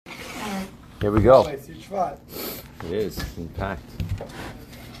Here we go. Oh, it's Shvat. It is, in fact.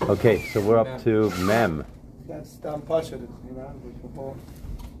 Okay, so we're up to Mem. That's Stam Pasha, you know, with the whole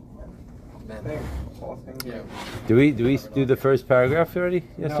thing. The whole thing. Yeah. Do we do the first paragraph already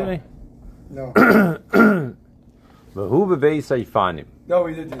yesterday? No. V'hu b'vei Saifanim. No,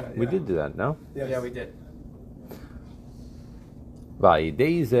 we did do that. We did do that, no? Yes. Yeah, we did.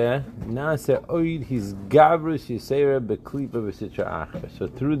 V'ayidei zeh na'aseh oid his gavrus yisera b'klipa v'sitra acher. So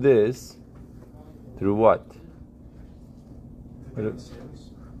through this, through what? Through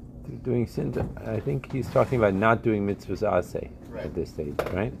doing sins. I think he's talking about not doing mitzvahs aseh at this stage,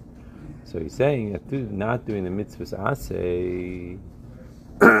 right? So he's saying that through not doing the mitzvahs aseh,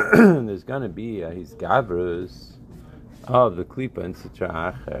 there's going to be his gavrus of the klipa and sitra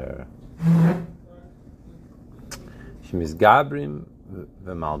acher. Shemizgabrim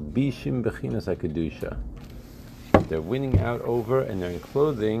v'malbishim b'chinas hakedusha. They're winning out over and they're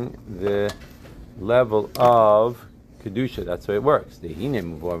enclothing the level of kedusha. That's how it works. Because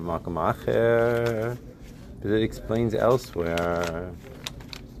it explains elsewhere.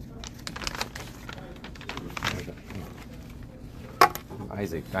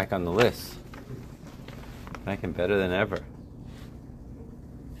 Isaac, back on the list. Back and better than ever.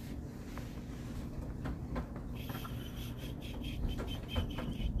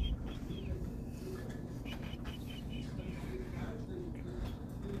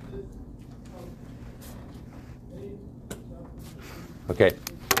 Okay.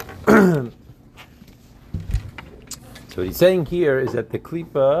 So what he's saying here is that the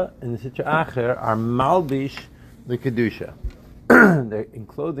klipa and the sitra acher are malbish the kedusha. They're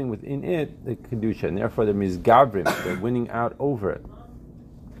enclothing within it the kedusha, and therefore they're mizgavrim. They're winning out over it.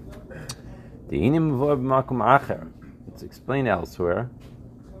 It's explained elsewhere,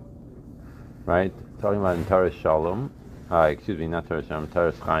 right? Talking about in Taras Shalom, not Taras Shalom,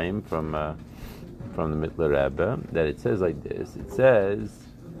 Taras Chaim from the Mittler Rebbe, that it says like this. It says,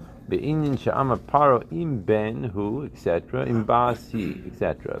 "Be'inyan she'amar paro im ben hu, etc., im ba'asi,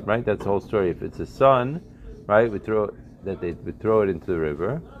 etc." Right? That's the whole story. If it's a son, right, they would throw it into the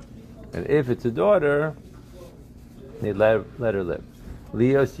river, and if it's a daughter, they let her live.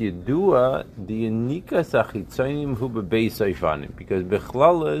 Lios yedua diyanika sachitzonim hu bebeis soifanim, because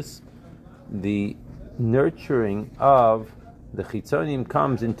bechlalos the nurturing of the chitzonim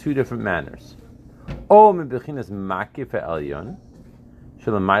comes in two different manners. O mebechinas makif elyon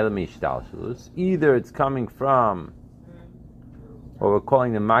shelamayla mishtalshelus. Either it's coming from what we're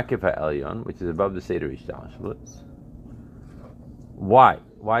calling the makif elyon, which is above the seder ishtalshelus. Why?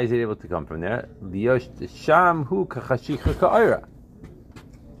 Why is it able to come from there? Liosh sham hu kachashicha ka'ira.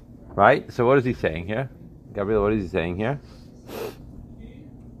 Right? So what is he saying here? Gabriel, what is he saying here?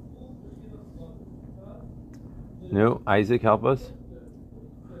 No, Isaac, help us.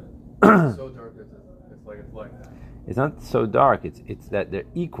 It's so dark, it's like that. It's not so dark, it's that they're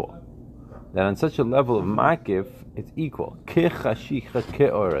equal. That on such a level of makif, it's equal. Kechashicha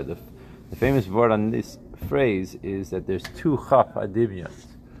ke'ora. The famous word on this phrase is that there's two chaf adivyas.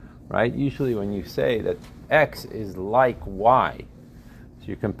 Right? Usually when you say that X is like Y, so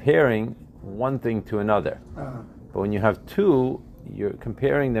you're comparing one thing to another. But when you have two, you're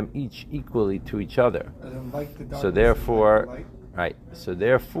comparing them each equally to each other. So therefore, right. So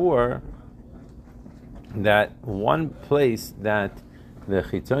therefore, that one place that the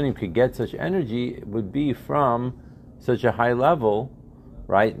chitzonim could get such energy would be from such a high level,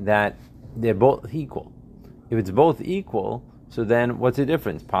 right? That they're both equal. If it's both equal, so then what's the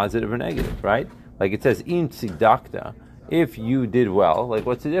difference? Positive or negative, right? Like it says, im tzidakta. If you did well, like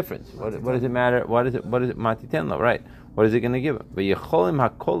what's the difference? What does it matter? What is it matitenlo, right? What is it going to give him? But yecholim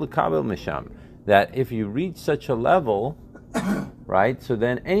hakol lekabel misham. That if you reach such a level, right? So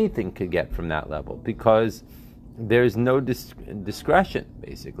then anything could get from that level because there's no discretion,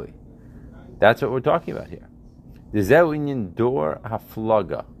 basically. That's what we're talking about here. The zewinyan dor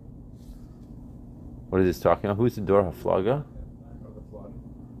haflaga. What is this talking about? Who's the dor haflaga? The flood.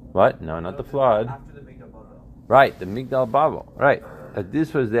 What? No, not the flood. After the Migdal Bavel. Right, the Migdal Bavel. Right.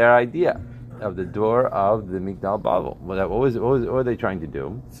 This was their idea of the door of the Migdal Bavel. What were they trying to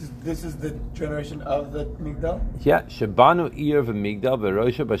do? This is the generation of the Migdal? Yeah, Shabanu Ir v'Migdal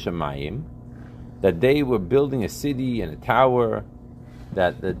v'Rosha b'Shamayim, that they were building a city and a tower,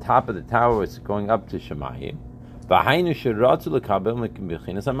 that the top of the tower was going up to Shamayim. What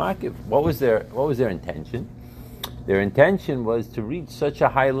was their intention? Their intention was to reach such a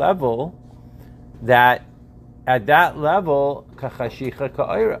high level that at that level,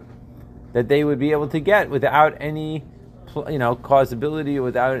 that they would be able to get without any, causability,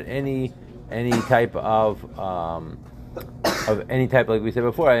 without any type of of any type, like we said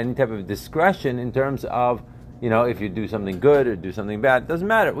before, any type of discretion in terms of, if you do something good or do something bad. It doesn't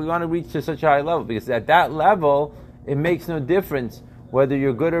matter. We want to reach to such a high level because at that level, it makes no difference whether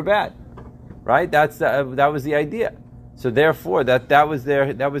you're good or bad, right? That was the idea. So therefore, that was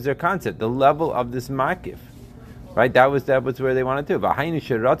their concept, the level of this makif, right? That was where they wanted to.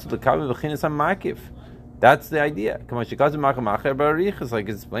 That's the idea. It's like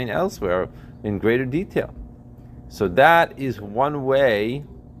it's explained elsewhere in greater detail. So that is one way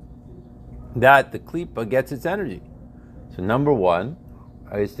that the klipa gets its energy. So number one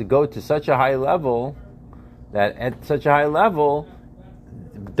is to go to such a high level that at such a high level,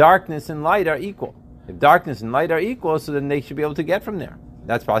 darkness and light are equal. If darkness and light are equal, so then they should be able to get from there.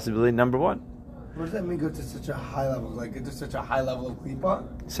 That's possibility number one. What does that mean, go to such a high level? Like, get to such a high level of klipa?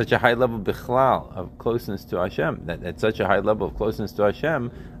 Such a high level bichlal of closeness to Hashem. That at such a high level of closeness to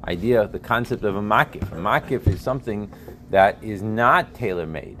Hashem, the concept of a makif. A makif is something that is not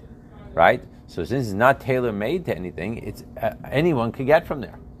tailor-made, right? So since it's not tailor-made to anything, it's anyone could get from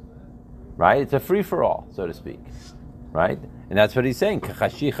there, right? It's a free-for-all, so to speak, right? And that's what he's saying.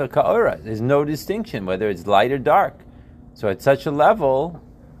 Kachashicha ka'ora. There's no distinction whether it's light or dark. So at such a level,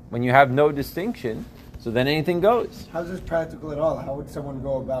 when you have no distinction, so then anything goes. How's this practical at all? How would someone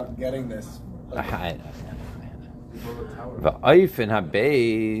go about getting this? The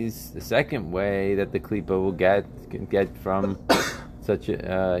second way that the klipa will can get from such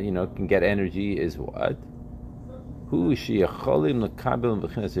a can get energy is what?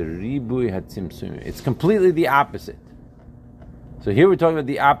 It's completely the opposite. So here we're talking about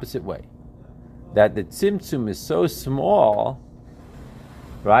the opposite way. That the tzimtzum is so small,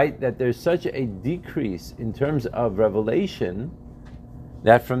 right, that there's such a decrease in terms of revelation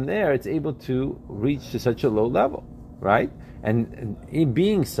that from there it's able to reach to such a low level, right? And in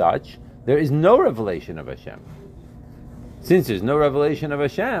being such, there is no revelation of Hashem. Since there's no revelation of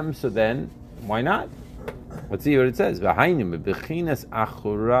Hashem, so then why not? Let's see what it says.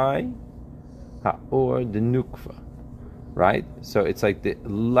 Right? So it's like the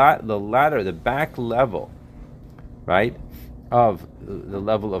ladder, the back level, right, of the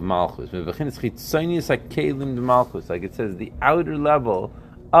level of Malchus. Like it says, the outer level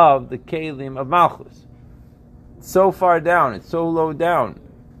of the Kelim of Malchus. It's so far down, it's so low down.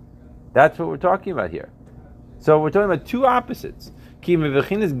 That's what we're talking about here. So we're talking about two opposites. Because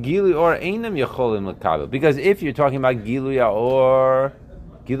if you're talking about Giluya or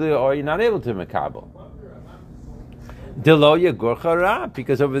you're not able to Makabel.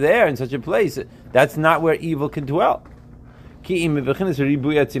 Because over there, in such a place, that's not where evil can dwell. It's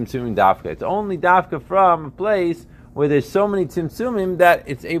only dafka from a place where there's so many tzimtzumim that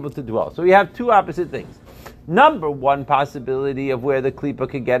it's able to dwell. So we have two opposite things. Number one possibility of where the klipa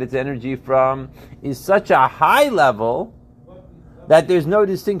could get its energy from is such a high level that there's no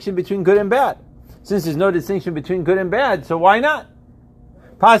distinction between good and bad. Since there's no distinction between good and bad, so why not?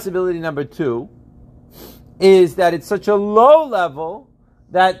 Possibility number two is that it's such a low level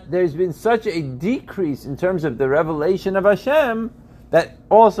that there's been such a decrease in terms of the revelation of Hashem that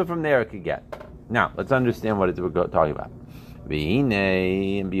also from there it could get. Now, let's understand what we're talking about.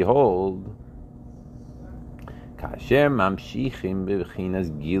 And behold,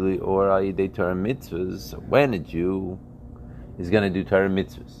 when a Jew is going to do Torah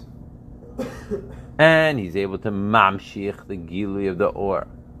mitzvahs, and he's able to mamshich the gilui of the or,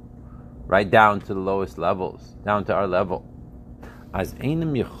 right down to the lowest levels, down to our level. As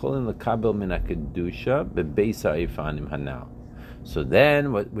einam yecholim lekabel min hakedusha bebeisa ifanim hanal. So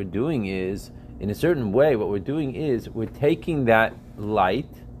then, what we're doing is, in a certain way, we're taking that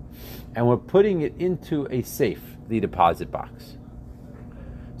light and we're putting it into a safety deposit box.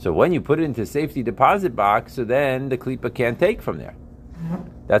 So when you put it into a safety deposit box, so then the klipa can't take from there.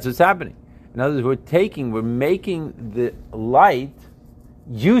 That's what's happening. In other words, we're making the light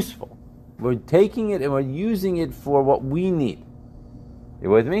useful. We're taking it and we're using it for what we need. You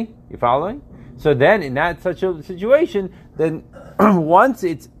with me? You following? So then, in such a situation, then once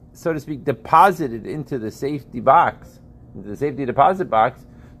it's, so to speak, deposited into the safety box, into the safety deposit box,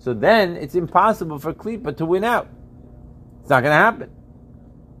 so then it's impossible for klipa to win out. It's not going to happen.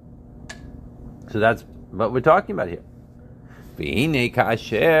 So that's what we're talking about here.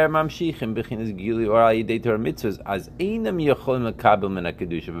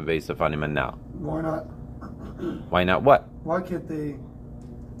 Why not? Why not what? Why can't they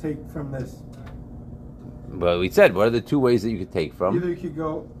take from this? Well, we said, what are the two ways that you could take from? Either you could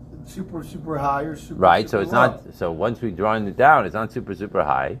go super, super high or super, right, super so it's low. not, so once we draw it down, it's not super, super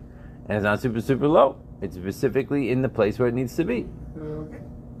high, and it's not super, super low. It's specifically in the place where it needs to be. Okay.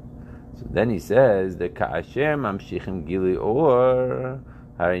 So then he says the ka'asher mamshichim gili or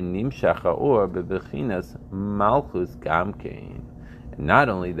hari nimshach or bebechinas malchus gamkein. And not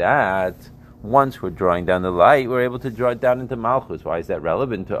only that, once we're drawing down the light, we're able to draw it down into malchus. Why is that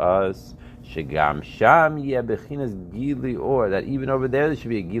relevant to us? Shegam sham yeh bechinas gili or, that even over there should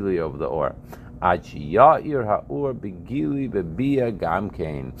be a gili over the or. Ad sheya'ir ha'or begili bebia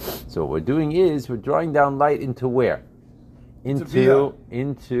gamkein. So what we're doing is we're drawing down light into where? Into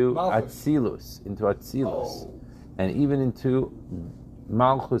Atzilus, and even into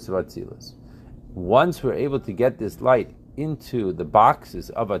Malchus of Atzilus. Once we're able to get this light into the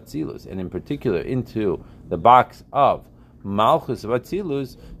boxes of Atzilus, and in particular into the box of Malchus of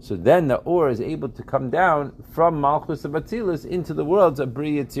Atzilus, so then the Or is able to come down from Malchus of Atzilus into the worlds of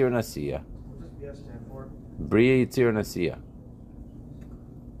Bria, Yitzir, and Asiya. What does BS stand for? Bria, Yitzir, and Asiya.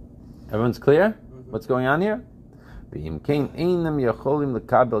 Everyone's clear? Mm-hmm. What's going on here? So now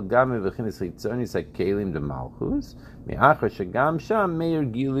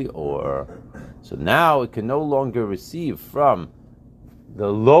it can no longer receive from the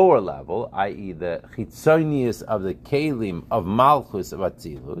lower level, i.e. the chitzonius of the kelim of Malchus of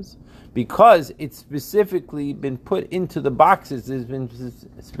Atzilus, because it's specifically been put into the boxes, it's been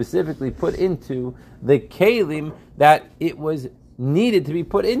specifically put into the kelim that it was needed to be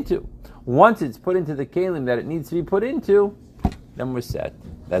put into. Once it's put into the kelim that it needs to be put into, then we're set.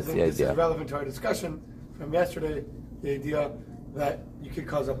 That's the idea. This is relevant to our discussion from yesterday, the idea that you could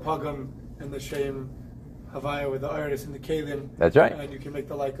cause a pogum in the Shem Havaya with the iris in the kelim. That's right. And you can make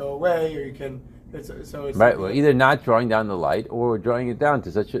the light go away, or you can. It's right. We're either not drawing down the light, or we're drawing it down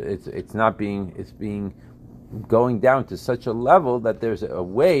to such a. It's being going down to such a level that there's a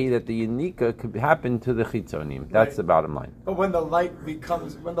way that the Yanika could happen to the Chitzonim. That's the bottom line. But when the light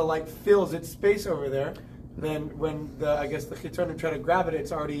fills its space over there, then when the Chitzonim try to grab it,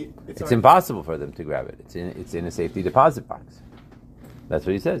 it's already impossible for them to grab it. It's in a safety deposit box. That's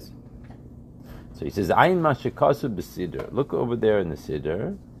what he says. So he says, Ayin mashikasu b'sidr. Look over there in the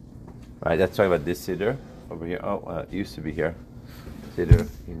sidr. Right, that's talking about this sidr over here. It used to be here. Sidr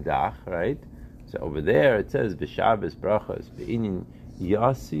in Dach, right? So over there it says B'Shabbos brachas be'inin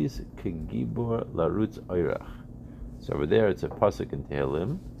yasis kegibor larutz oirach. So over there it's a pasuk in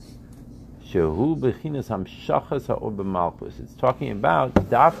Tehillim. Shehu bechinas hamshachas ha'or b'malchus. It's talking about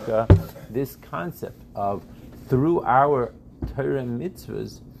dafka, this concept of through our Torah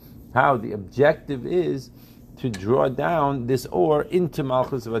mitzvahs, how the objective is to draw down this or into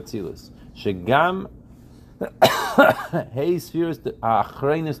malchus of Atzilus. Shegam hey spheres the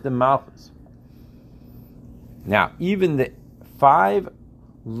achreinis the malchus. Now, even the 5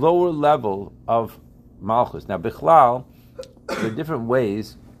 lower level of Malchus. Now, Bichlal, there are different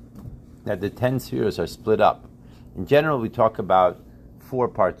ways that the 10 spheres are split up. In general, we talk about 4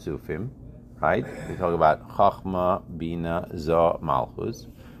 partsufim, right? We talk about Chachma, Bina, Zoh, Malchus.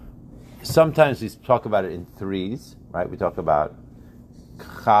 Sometimes we talk about it in 3s, right? We talk about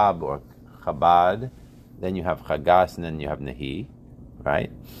Chab or Chabad, then you have Chagas, and then you have Nehi,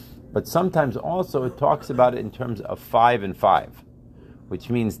 right? But sometimes also it talks about it in terms of 5 and 5, which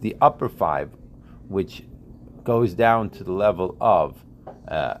means the upper 5, which goes down to the level of,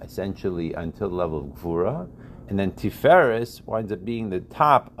 essentially until the level of Gvura, and then Tiferes winds up being the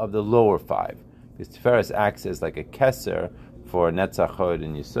top of the lower 5, because Tiferes acts as like a Keser for Netzach, Hod,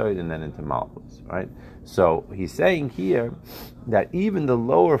 and Yesod, and then into Malchus, right? So he's saying here that even the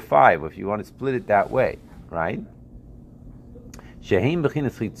lower 5, if you want to split it that way, right? Because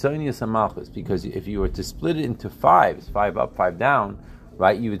if you were to split it into 5s, 5 up, 5 down,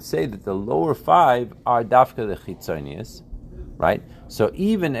 right, you would say that the lower 5 are dafka the chitzonius, right? So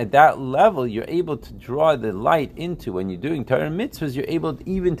even at that level, you're able to draw the light into, when you're doing Torah mitzvahs, you're able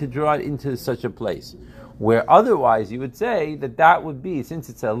even to draw it into such a place. Where otherwise you would say that would be, since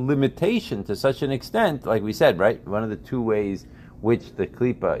it's a limitation to such an extent, like we said, right? One of the 2 ways which the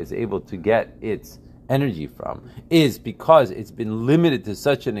klipa is able to get its energy from is because it's been limited to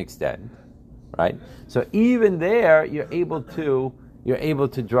such an extent, right? So even there, you're able to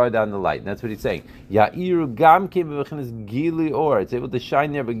draw down the light. And that's what he's saying. Ya'iru gamke b'v'chinas gili or. It's able to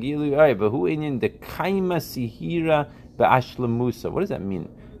shine there, but gili or. V'hu inyan de kaima sihira be'ashlamusa. What does that mean?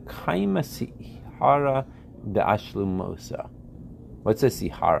 Kaima sihara be'ashlamusa. What's a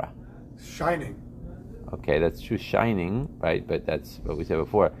sihara? Shining. Okay, that's true, shining, right? But that's what we said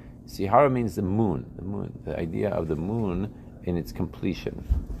before. Sihara means the moon, the idea of the moon in its completion.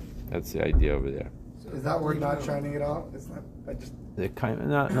 That's the idea over there. So is that word not shining at all? It's not.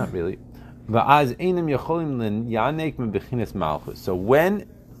 Not really. So when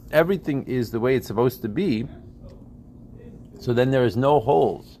everything is the way it's supposed to be, so then there is no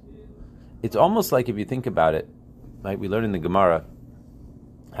holes it's almost like if you think about it, like we learn in the Gemara,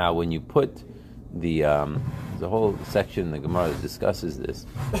 how when you put the whole section in the Gemara that discusses this,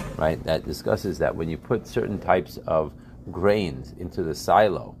 right? That discusses that when you put certain types of grains into the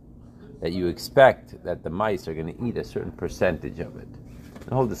silo, that you expect that the mice are going to eat a certain percentage of it.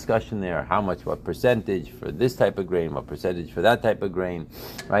 The whole discussion there, how much, what percentage for this type of grain, what percentage for that type of grain,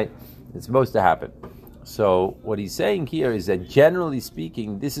 right? It's supposed to happen. So what he's saying here is that generally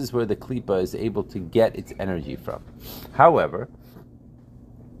speaking, this is where the klipa is able to get its energy from. However,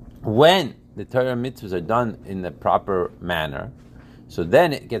 when the Torah mitzvahs are done in the proper manner, so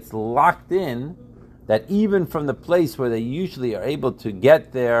then it gets locked in that even from the place where they usually are able to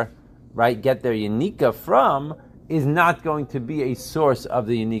get their Yanika from, is not going to be a source of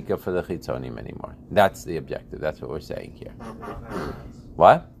the Yanika for the Chitzonim anymore. That's the objective. That's what we're saying here.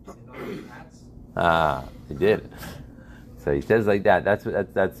 What? He did. So he says like that. That's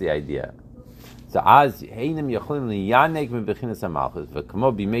the idea. So as heinim yacholim liyanek mebechinas hamalchus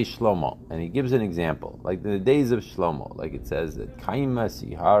v'kamo bimei Shlomo, and he gives an example, like in the days of Shlomo, like it says that kaima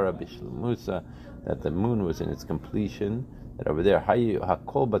sihara b'shlemusa, that the moon was in its completion, that over there hayu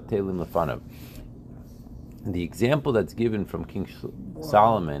hakol batelim lefanav. The example that's given from King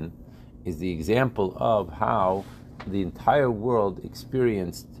Solomon is the example of how the entire world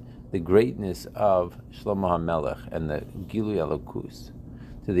experienced the greatness of Shlomo HaMelech and the Gilui Elokus.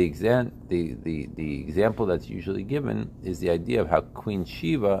 To the extent, the example that's usually given is the idea of how Queen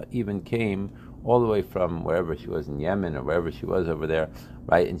Shiva even came all the way from wherever she was in Yemen or wherever she was over there,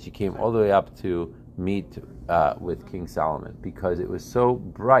 right? And she came all the way up to meet with King Solomon, because it was so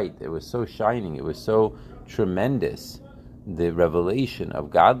bright, it was so shining, it was so tremendous, the revelation of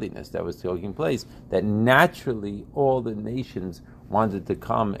godliness that was taking place, that naturally all the nations wanted to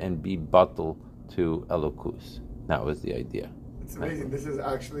come and be battle to Elokus. That was the idea. It's amazing. This is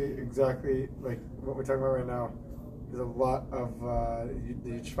actually exactly like what we're talking about right now. There's a lot of the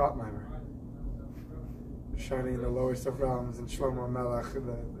Yitzhak Mimer shining in the lowest of realms, and Shlomo Melech,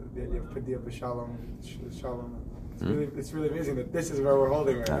 the Padiyah B'Shalom, Shalom. It's really amazing that this is where we're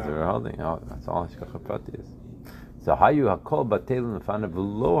holding right now. That's where we're holding. Oh, that's all Hashgacha Prati is. So hayu hakol batelim lefanav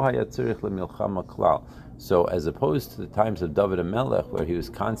v'lo haya tzarich lemilchama klal. So as opposed to the times of David HaMelech, where he was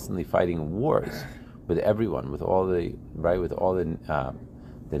constantly fighting wars with everyone, with all the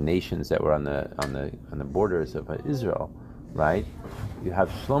nations that were on the borders of Israel, right? You have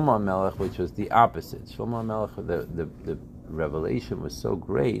Shlomo HaMelech, which was the opposite. Shlomo HaMelech, the revelation was so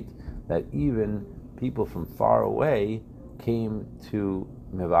great that even people from far away came to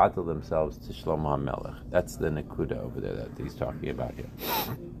mevatel themselves to Shlomo HaMelech. That's the Nakuda over there that he's talking about here.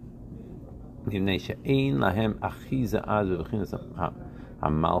 Because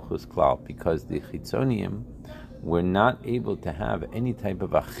the Chitzoniim were not able to have any type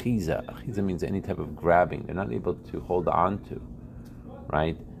of achiza. Achiza means any type of grabbing. They're not able to hold on to,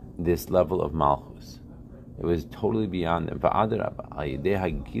 right, this level of malchus. It was totally beyond them. And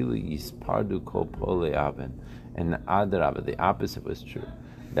adarabah, the opposite was true.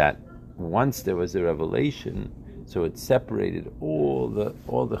 That once there was a revelation, so it separated all the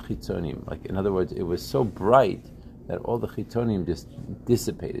chitzonim. Like, in other words, it was so bright that all the chitzonim just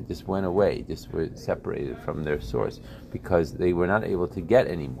dissipated, just went away, just were separated from their source, because they were not able to get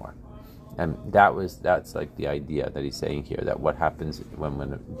anymore. And that's like the idea that he's saying here, that what happens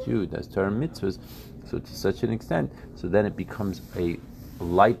when a Jew does Torah mitzvahs, so to such an extent, so then it becomes a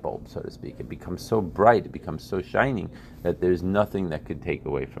light bulb, so to speak. It becomes so bright, it becomes so shining, that there's nothing that could take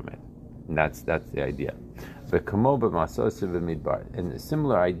away from it. And that's the idea. And a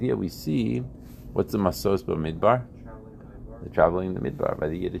similar idea we see, what's the masos b'midbar? The traveling in the midbar by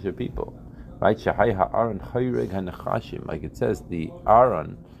the Yiddish people. Right? Like it says, the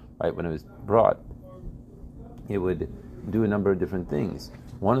Aaron, right, when it was brought, it would do a number of different things.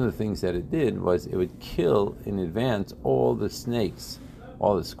 One of the things that it did was it would kill in advance all the snakes,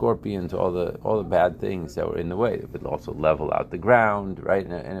 all the scorpions, all the bad things that were in the way. It would also level out the ground, right?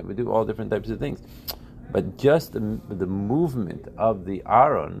 And it would do all different types of things. But just the movement of the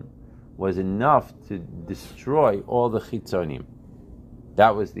Aaron was enough to destroy all the chitzonim.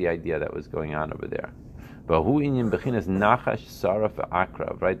 That was the idea that was going on over there. But hu inyan bechinas nachash saraf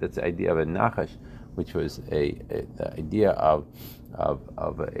akrav, right? That's the idea of a nachash, which was the idea of a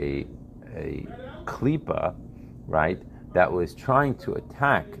klipa, right? That was trying to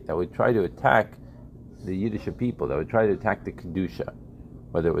attack, that would try to attack the Yiddish people, that would try to attack the kedusha.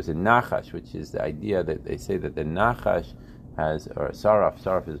 Whether it was a nachash, which is the idea that they say that the nachash has, or a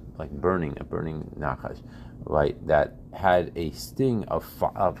saraf is like a burning nachash, right? That had a sting of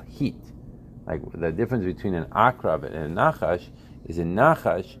heat. Like the difference between an akrav and a nachash is a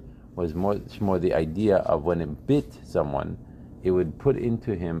nachash was much more the idea of when it bit someone, it would put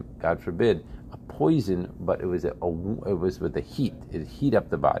into him, God forbid, a poison, but it was with the heat. It heat up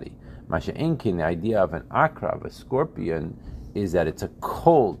the body. Masha'enkin, the idea of an akrab, a scorpion, is that it's a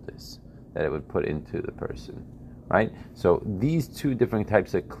coldness that it would put into the person, right? So these two different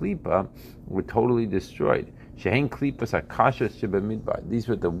types of klipa were totally destroyed. Shehen klipas akashas shebamidbar. These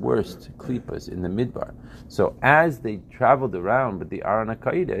were the worst klipas in the midbar. So as they traveled around with the Aron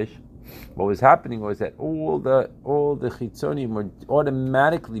HaKodesh, what was happening was that all the chitzonim were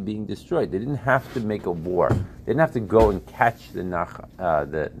automatically being destroyed. They didn't have to make a war. They didn't have to go and catch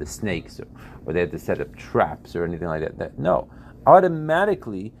the snakes, or they had to set up traps or anything like that. No,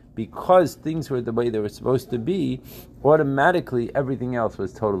 automatically, because things were the way they were supposed to be, automatically everything else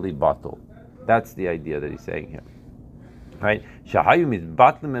was totally bottled. That's the idea that he's saying here, right?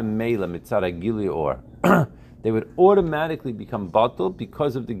 They would automatically become bottled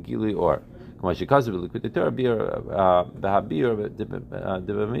because of the Gili Or. So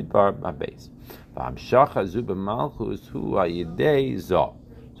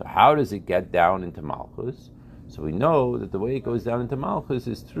how does it get down into Malchus? So we know that the way it goes down into Malchus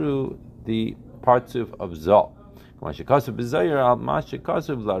is through the parts of Zol.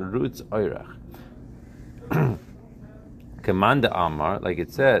 Command Amar, like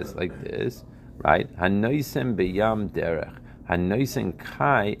it says, like this, right? Hanoisen beyam derech, hanoisen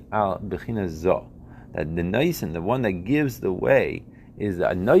kai al bechina zo. That the noisen, the one that gives the way, is the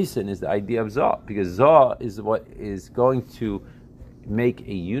noisen is the idea of zo, because zo is what is going to make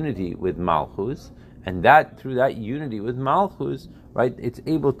a unity with Malchus, and that through that unity with Malchus, right, it's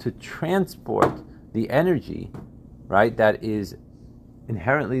able to transport the energy, right, that is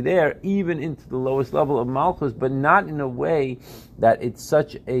inherently there, even into the lowest level of Malchus, but not in a way that it's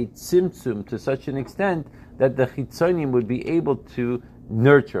such a tzimtzum to such an extent that the chitzonim would be able to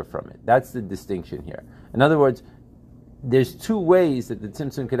nurture from it. That's the distinction here. In other words, there's two ways that the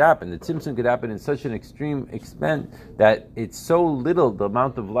tzimtzum could happen. The tzimtzum could happen in such an extreme extent that it's so little the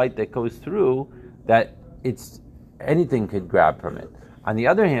amount of light that goes through that it's anything could grab from it. On the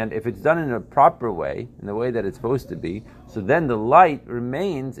other hand, if it's done in a proper way, in the way that it's supposed to be, so then the light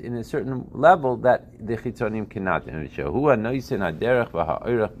remains in a certain level that the chitzonim cannot. It's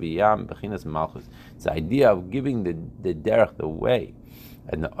the idea of giving the derech, the way,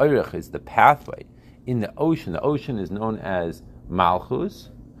 and the oirech is the pathway. In the ocean is known as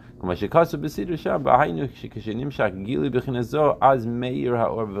Malchus.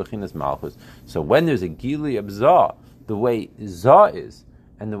 So when there's a gili of Zah, the way Zah is,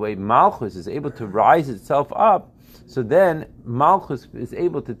 and the way Malchus is able to rise itself up, so then Malchus is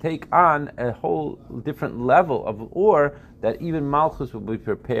able to take on a whole different level of ore that even Malchus will be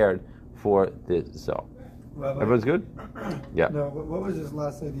prepared for the Zah. Everyone's good? Yeah. No, what was his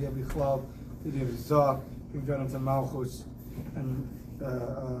last idea? Bichlal, the idea of Zah, being done into Malchus, and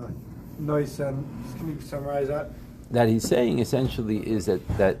Noisen. Can you summarize that? That he's saying essentially is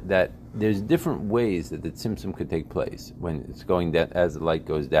that there's different ways that the tzimtzum could take place when it's going down, as the light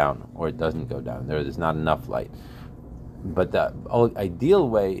goes down, or it doesn't go down. There's not enough light. But the ideal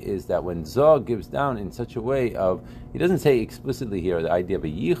way is that when Zoh gives down in such a way of, he doesn't say explicitly here the idea of a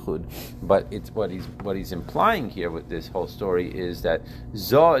yichud, but it's what he's implying here with this whole story is that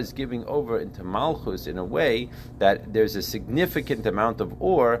Zoh is giving over into Malchus in a way that there's a significant amount of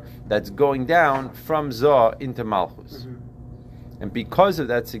ore that's going down from Zoh into Malchus. Mm-hmm. And because of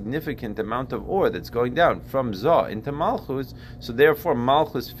that significant amount of ore that's going down from Zoh into Malchus, so therefore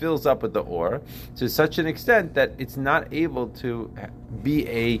Malchus fills up with the ore to such an extent that it's not able to be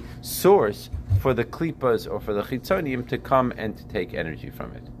a source for the klipas or for the chitzonim to come and to take energy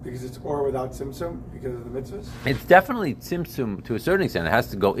from it. Because it's ore without tzimtzum, because of the mitzvahs? It's definitely tzimtzum to a certain extent. It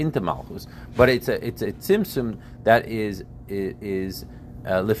has to go into Malchus. But it's a tzimtzum that is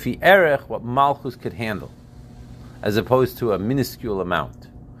lefi erech, what Malchus could handle, as opposed to a minuscule amount.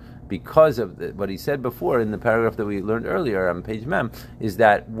 Because of what he said before in the paragraph that we learned earlier on page Mem, is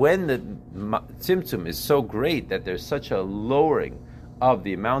that when the tzimtzum is so great that there's such a lowering of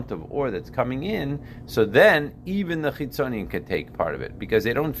the amount of ore that's coming in, so then even the chitzonim can take part of it, because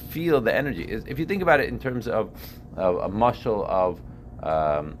they don't feel the energy. If you think about it in terms of a mashal of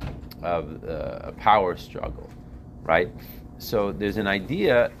a power struggle, right? So there's an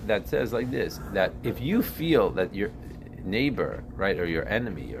idea that says like this, that if you feel that your neighbor, right, or your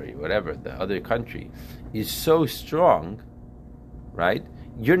enemy, or whatever, the other country, is so strong, right,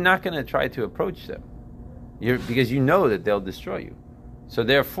 you're not going to try to approach them. Because you know that they'll destroy you. So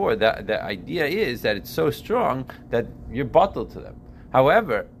therefore, the idea is that it's so strong that you're bottled to them.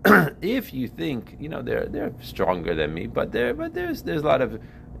 However, if you think, they're stronger than me, but there's a lot of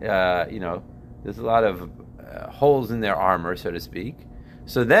there's a lot of holes in their armor, so to speak.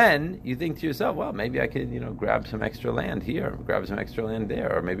 So then you think to yourself, well, maybe I could, grab some extra land here, grab some extra land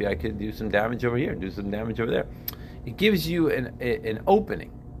there, or maybe I could do some damage over here, do some damage over there. It gives you an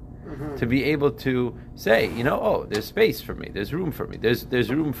opening to be able to say, there's space for me, there's room for me, there's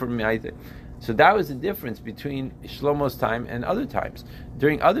room for me. So that was the difference between Shlomo's time and other times.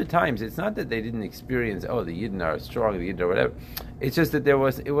 During other times, it's not that they didn't experience, the Yidden are strong, the Yidden are whatever. It's just that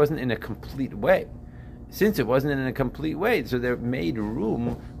it wasn't in a complete way. Since it wasn't in a complete way, so they made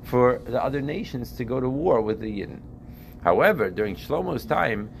room for the other nations to go to war with the Yidden. However, during Shlomo's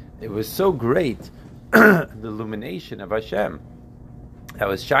time, it was so great, the illumination of Hashem that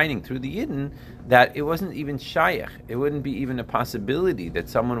was shining through the Yidden, that it wasn't even shayach. It wouldn't be even a possibility that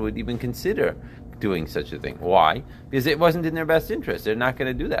someone would even consider doing such a thing. Why? Because it wasn't in their best interest. They're not going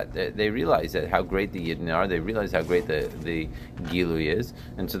to do that. They realize that how great the Yidden are. They realize how great the Gilui is,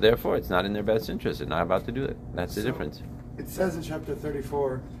 and so therefore it's not in their best interest. They're not about to do it. That's the difference. It says in chapter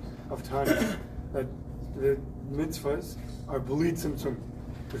 34 of Tanya that the mitzvahs are bleed tzimtzum.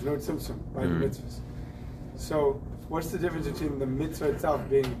 There's no tzimtzum by the mitzvahs. So what's the difference between the mitzvah itself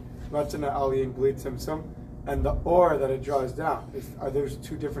being Ratzana Ali and bleed tzimtzum and the or that it draws down? Are those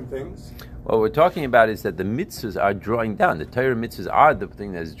two different things? What we're talking about is that the mitzvahs are drawing down. The Torah mitzvahs are the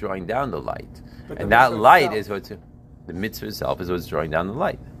thing that is drawing down the light. And that light is the mitzvah itself is what's drawing down the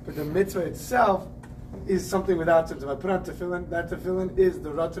light. But the mitzvah itself is something without tzimtzum. I put on tefillin, that tefillin is the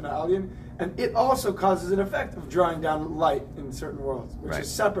Ratzana Aliyah, and it also causes an effect of drawing down light in certain worlds, which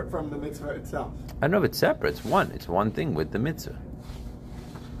is separate from the mitzvah itself. I don't know if it's separate. It's one thing with the mitzvah.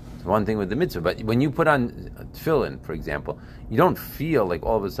 It's one thing with the mitzvah. But when you put on tefillin, for example, you don't feel like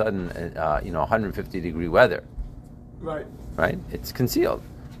all of a sudden, 150-degree weather. Right. Right? It's concealed.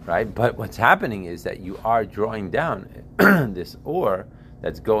 Right? But what's happening is that you are drawing down this ore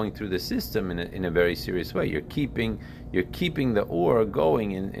that's going through the system in a very serious way. You're keeping the ore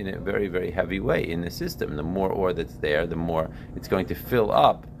going in a very, very heavy way in the system. The more ore that's there, the more it's going to fill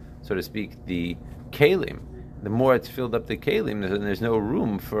up, so to speak, the kalim. The more it's filled up the kalim, then there's no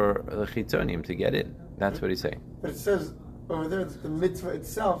room for the chitzonim to get in. That's what he's saying. But it says over there that the mitzvah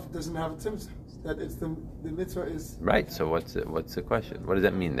itself doesn't have a tzimtzum. That it's the mitzvah is right. So what's the question? What does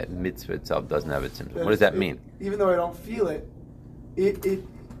that mean that mitzvah itself doesn't have a tzimtzum? What does that mean? Even though I don't feel it, it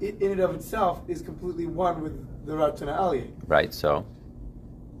in and of itself is completely one with the Ratzana Aliyah. Right. So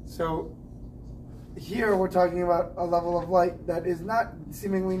here we're talking about a level of light that is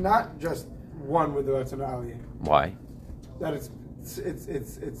seemingly not just one with the Ratzana Aliyah. Why? That it's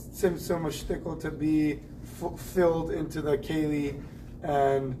tzimtzum shtickle to be filled into the keli,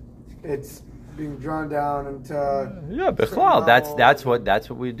 and it's being drawn down into bechlal. That's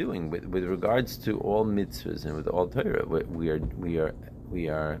what we're doing with regards to all mitzvahs and with all Torah. We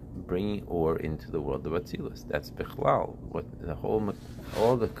are bringing ore into the world of Atzilus. That's bechlal. What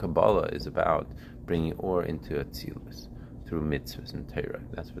all the Kabbalah is about, bringing ore into Atzilus through mitzvahs and Torah.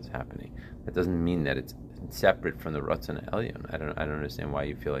 That's what's happening. That doesn't mean that it's separate from the Ratzon Elyon. I don't understand why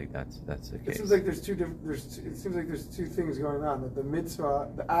you feel like that's the case. It seems like there's two things going on. That the mitzvah,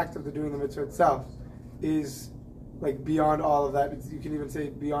 the act of doing the mitzvah itself, is like beyond all of that. You can even say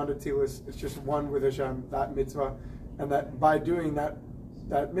beyond Atzilus. It's just one with Hashem, that mitzvah, and that by doing that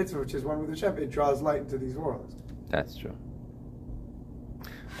mitzvah, which is one with Hashem, it draws light into these worlds. That's true.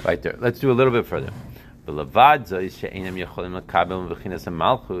 Right there. Let's do a little bit further. So that's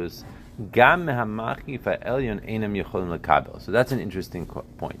an interesting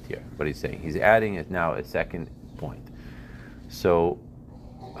point here, what he's saying. He's adding now a second point. So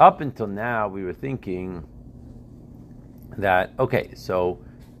up until now, we were thinking that, okay, so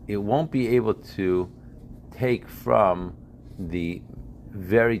it won't be able to take from the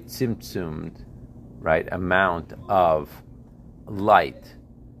very tzimtzumed, right, amount of light,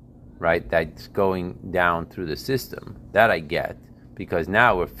 right, that's going down through the system. That I get, because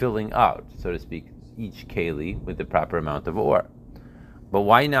now we're filling out, so to speak, each keli with the proper amount of ore. But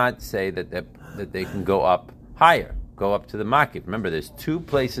why not say that they can go up higher, go up to the makif? Remember, there's two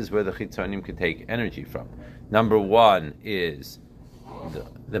places where the chitzonim can take energy from. Number one is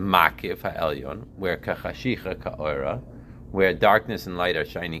the makif ha'elyon, where kachashicha ka'ora, where darkness and light are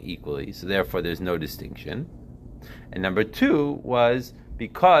shining equally, so therefore there's no distinction. And number two was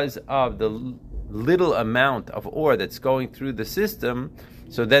because of the little amount of ore that's going through the system,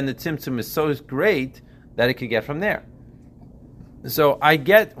 so then the tzimtzum is so great that it could get from there. So I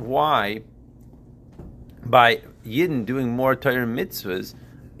get why by Yidden doing more Torah mitzvahs,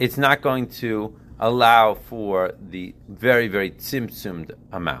 it's not going to allow for the very, very tzimtzumed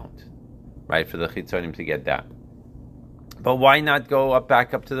amount, right, for the chitzonim to get that. But why not go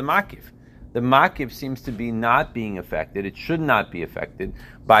back up to the makif? The makif seems to be not being affected. It should not be affected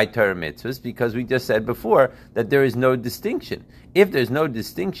by Torah mitzvahs because we just said before that there is no distinction. If there's no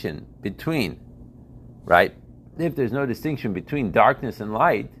distinction between, right? If there's no distinction between darkness and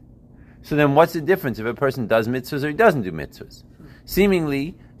light, so then what's the difference if a person does mitzvahs or he doesn't do mitzvahs?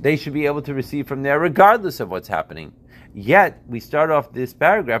 Seemingly, they should be able to receive from there regardless of what's happening. Yet, we start off this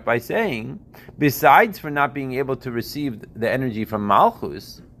paragraph by saying, besides for not being able to receive the energy from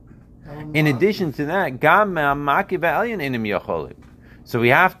Malchus, in addition to that, so we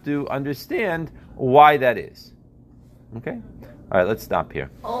have to understand why that is. Okay? Alright, let's stop here.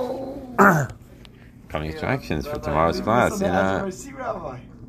 Coming attractions for tomorrow's class.